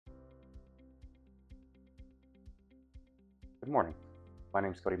Good morning. My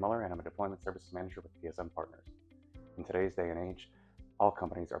name is Cody Muller, and I'm a Deployment Services Manager with PSM Partners. In today's day and age, all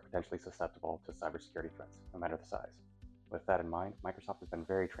companies are potentially susceptible to cybersecurity threats, no matter the size. With that in mind, Microsoft has been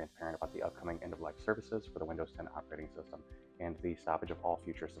very transparent about the upcoming end-of-life services for the Windows 10 operating system and the stoppage of all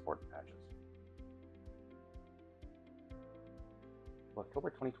future supported patches. Well,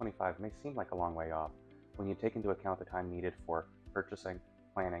 October 2025 may seem like a long way off when you take into account the time needed for purchasing,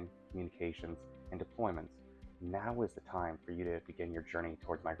 planning, communications, and deployments. Now is the time for you to begin your journey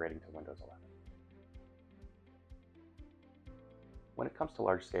towards migrating to Windows 11. When it comes to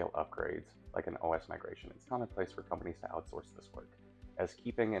large-scale upgrades, like an OS migration, it's commonplace for companies to outsource this work, as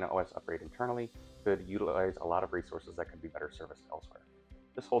keeping an OS upgrade internally could utilize a lot of resources that could be better serviced elsewhere.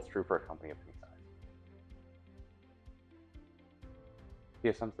 This holds true for a company of any size.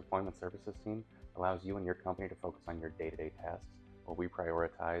 PSM's deployment services team allows you and your company to focus on your day-to-day tasks, while we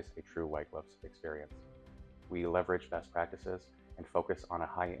prioritize a true white glove experience. We leverage best practices and focus on a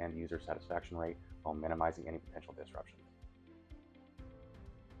high-end user satisfaction rate while minimizing any potential disruptions.